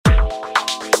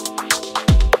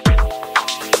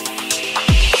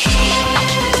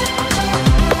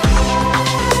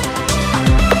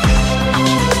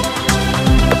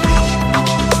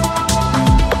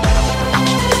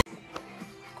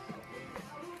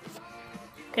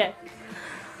Okay.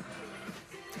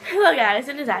 Hello guys,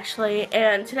 it is Ashley,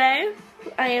 and today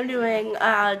I am doing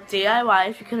a DIY.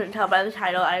 If you couldn't tell by the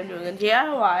title, I am doing a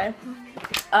DIY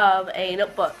of a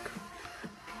notebook.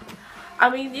 I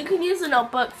mean, you can use a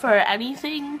notebook for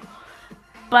anything,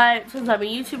 but since I'm a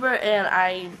YouTuber and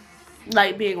I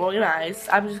like being organized,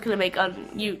 I'm just gonna make an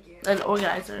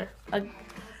organizer.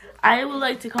 I would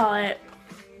like to call it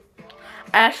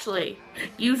Ashley,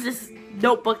 use this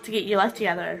notebook to get your life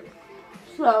together.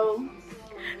 So,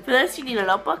 for this you need a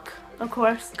notebook, of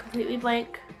course, completely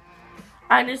blank.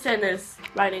 I understand there's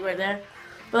writing right there,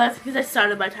 but that's because I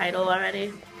started my title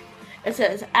already. It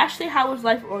says, Ashley Howard's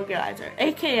Life Organizer,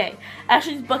 aka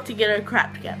Ashley's book to get her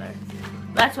crap together.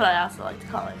 That's what I also like to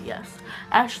call it, yes.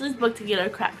 Ashley's book to get her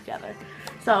crap together.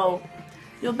 So,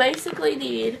 you'll basically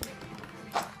need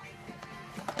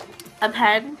a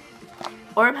pen,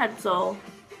 or a pencil,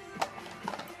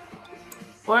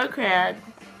 or a crayon,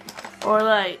 or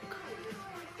like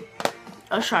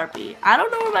a Sharpie. I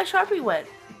don't know where my Sharpie went.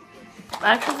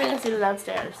 I actually think I seen it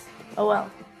downstairs. Oh well.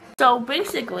 So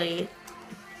basically,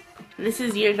 this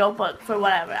is your notebook for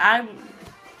whatever. I'm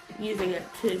using it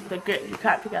to get your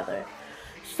crap together.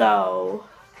 So,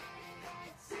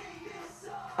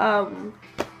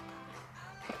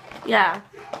 yeah.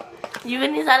 You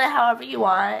can design it however you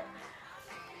want.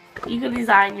 You can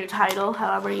design your title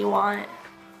however you want.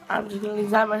 I'm just going to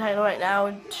design my title right now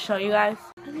and show you guys.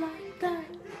 I like that.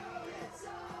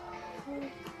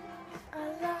 I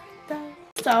like that.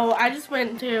 So I just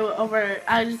went over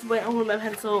my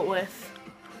pencil with,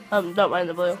 don't mind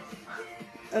the blue.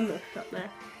 And the up there.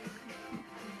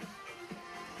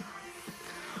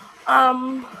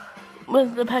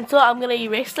 With the pencil, I'm going to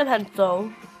erase the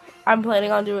pencil. I'm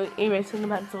planning on erasing the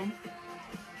pencil.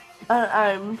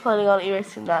 I'm planning on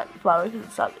erasing that flower because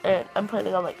it sucked, and I'm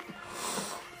planning on like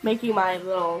making my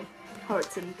little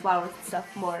hearts and flowers and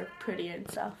stuff more pretty and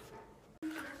stuff.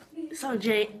 Song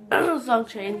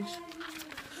change.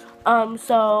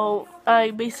 So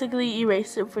I basically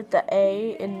erased it with the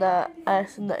A and the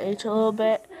S and the H a little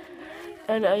bit,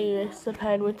 and I erased the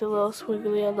pen with the little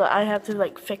squiggly on the. I have to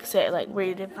like fix it, like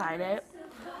redefine it,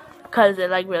 because it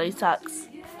like really sucks.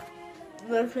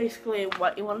 That's basically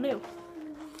what you want to do.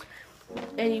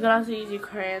 And you can also use your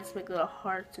crayons to make little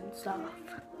hearts and stuff.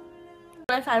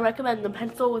 I recommend the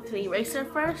pencil with the eraser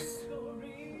first,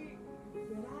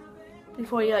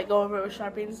 before you like go over it with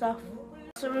Sharpie and stuff.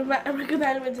 So I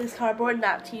recommend with this cardboard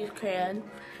not to use crayon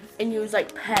and use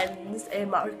like pens and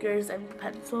markers and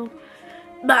pencil.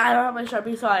 But I don't have my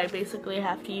Sharpie, so I basically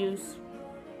have to use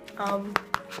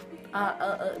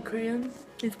crayons.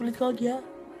 Is what it's called, yeah.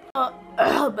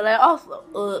 But I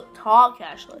also talk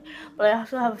Ashley. But I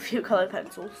also have a few colored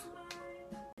pencils.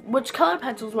 Which colored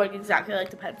pencils work exactly like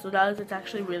the pencil does. It's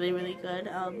actually really, really good.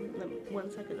 1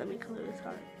 second, let me color this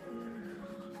heart.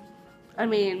 I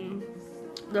mean,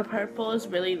 the purple is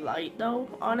really light though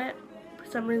on it for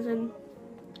some reason.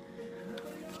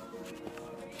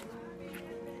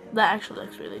 That actually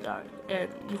looks really dark, and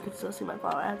you can still see my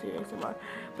flower. I have to erase some more.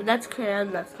 But that's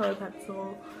crayon, that's colored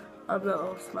pencil. A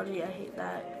little smudgy, I hate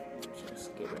that.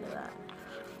 Just get rid of that.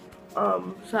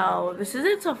 So this is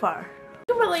it so far.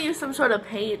 You can really use some sort of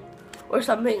paint or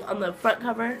something on the front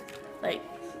cover, like,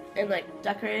 and like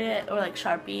decorate it, or like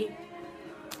Sharpie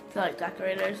to like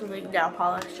decorate it or something, nail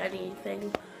polish,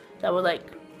 anything that would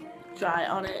like dry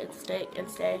on it and stick and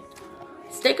stay.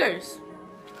 Stickers,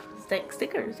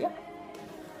 stickers, yeah.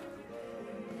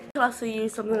 You can also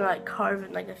use something like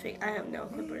carving, like I have nail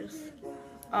clippers.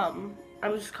 I'm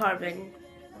just carving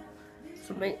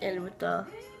something in with the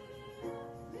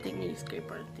thingy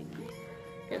scraper thingy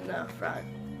in the front,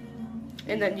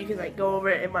 and then you can like go over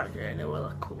it and mark it, and it will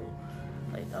look cool.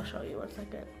 Like, I'll show you 1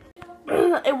 second.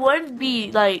 It would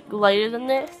be like lighter than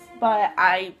this, but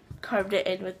I carved it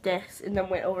in with this and then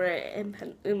went over it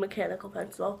in mechanical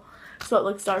pencil, so it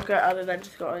looks darker other than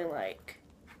just going like.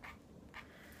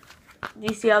 Do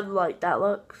you see how light that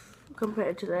looks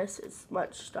compared to this? It's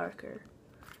much darker.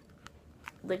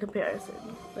 The comparison,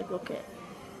 like, look at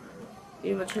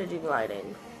even changing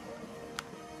lighting,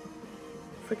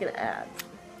 freaking ads.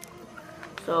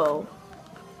 So,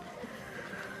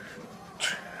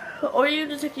 or you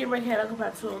just take your mechanical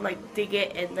pencil and like dig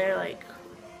it in there, like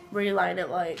reline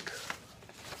it, like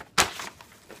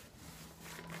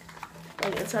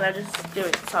instead of just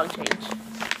doing the song change,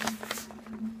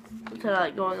 instead of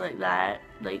like going like that,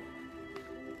 like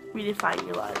redefine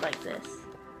your line like this.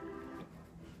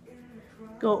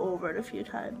 Go over it a few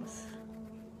times.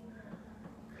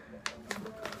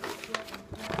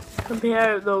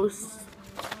 Compare those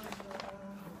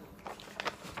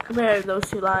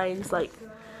two lines, like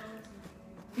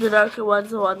The darker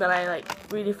one's the one that I like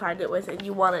really find it with, and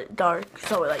you want it dark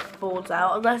so it like folds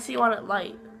out. Unless you want it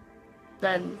light,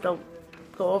 then don't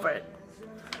go over it.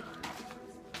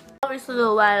 Obviously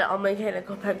the lead on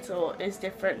mechanical pencil is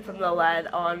different from the lead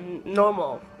on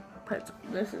normal pencil.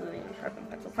 This isn't even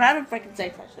sharpened pencil. For having freaking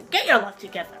sakes, actually, get your life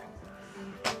together.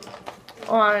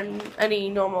 On any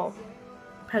normal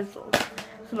pencil.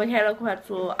 So mechanical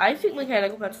pencil, I think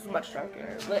mechanical pencil is much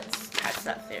darker. Let's test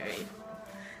that theory.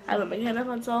 I have a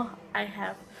mechanical pencil.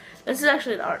 This is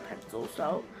actually an art pencil,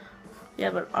 so you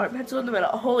have an art pencil in the middle.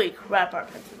 Holy crap,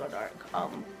 art pencils are dark.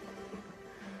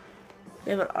 We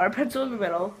have an art pencil in the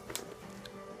middle.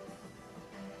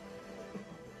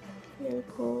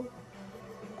 Mechanical,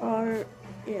 art,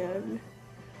 and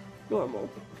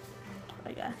normal,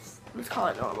 I guess. Let's call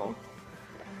it normal.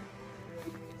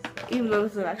 Even though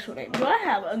this is an actual name. Do I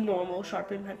have a normal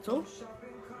sharpening pencil?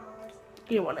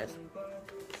 Here one is.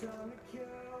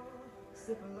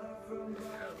 See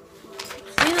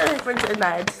the difference in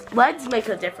leads? Leads make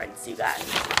a difference, you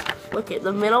guys. Look at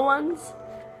the middle ones.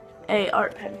 A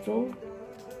art pencil.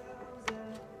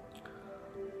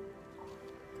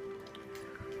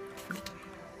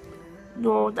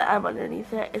 No, that I'm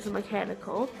underneath it is a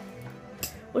mechanical,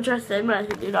 which are thin, but I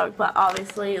think they're dark. But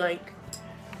obviously, like,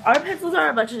 art pencils are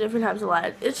a bunch of different types of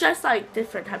lead. It's just like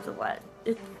different types of lead.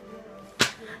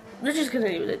 Let's just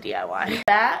continue with the DIY.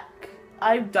 Back,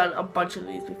 I've done a bunch of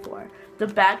these before. The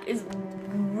back is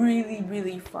really,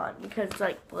 really fun because it's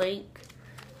like blank,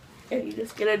 and you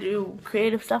just get to do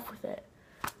creative stuff with it.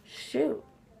 Shoot,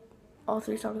 all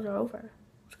 3 songs are over.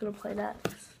 What's gonna play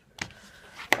next?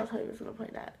 I'll tell you what's gonna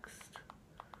play next.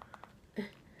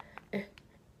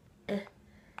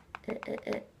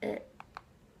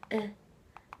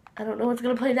 I don't know what's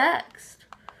gonna play next.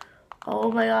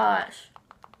 Oh my gosh.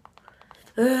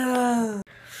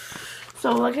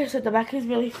 So like I said, the back is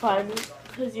really fun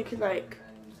because you can like,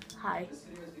 hi.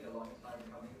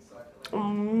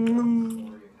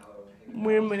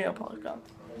 Where my nail polish go?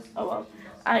 Oh well,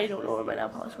 I don't know where my nail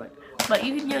polish went. But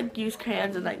you can like, use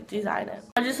crayons and like design it.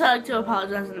 I just like to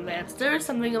apologize in advance. There is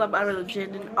something about my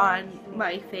religion on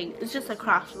my thing. It's just a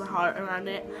cross with a heart around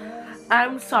it.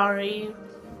 I'm sorry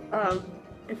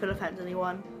if it offends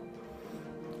anyone.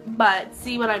 But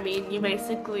see what I mean? You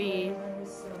basically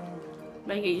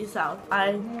make it yourself.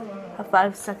 I have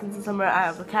 5 seconds of summer. I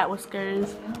have a cat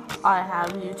whiskers. I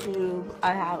have YouTube.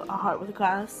 I have a heart with a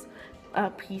cross.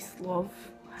 Peace, love,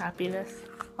 happiness.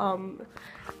 And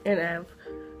I have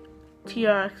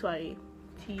TRXYE.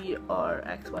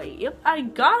 TRXYE. Yep, I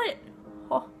got it.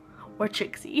 Oh, or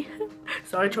Chixie.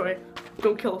 Sorry, Troy.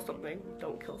 Don't kill something.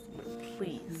 Don't kill something,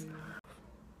 please.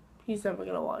 He's never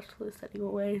gonna watch this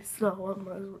anyway, so I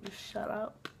might as well just shut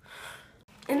up.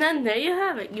 And then there you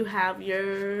have it. You have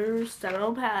your Steno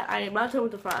Notepad. I am not done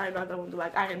with the front. I am not done with the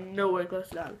back. I am nowhere close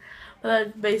to done. But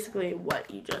that's basically what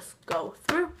you just go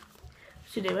through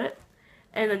to do it.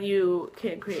 And then you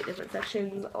can create different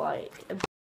sections like.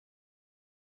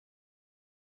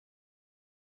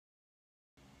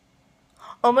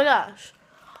 Oh my gosh.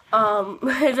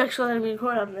 It's actually letting me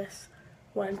record on this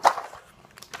one.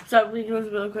 So I'm making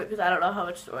this really quick because I don't know how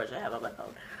much storage I have on my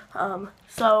phone.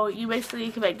 So you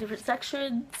basically can make different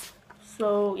sections.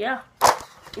 So yeah,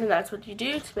 and that's what you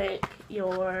do to make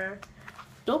your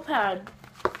notepad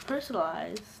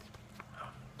personalized.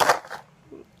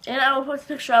 And I will post a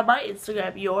picture on my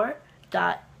Instagram,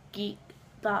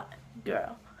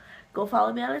 your.geek.girl. Go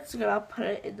follow me on Instagram. I'll put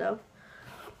it in the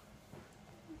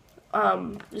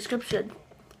description.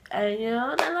 And you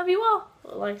know, I love you all.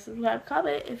 Like, subscribe,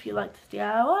 comment if you like this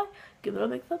DIY. Give it a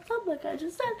big thumbs up like I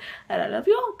just said. And I love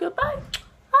you all. Goodbye.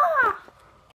 Ah!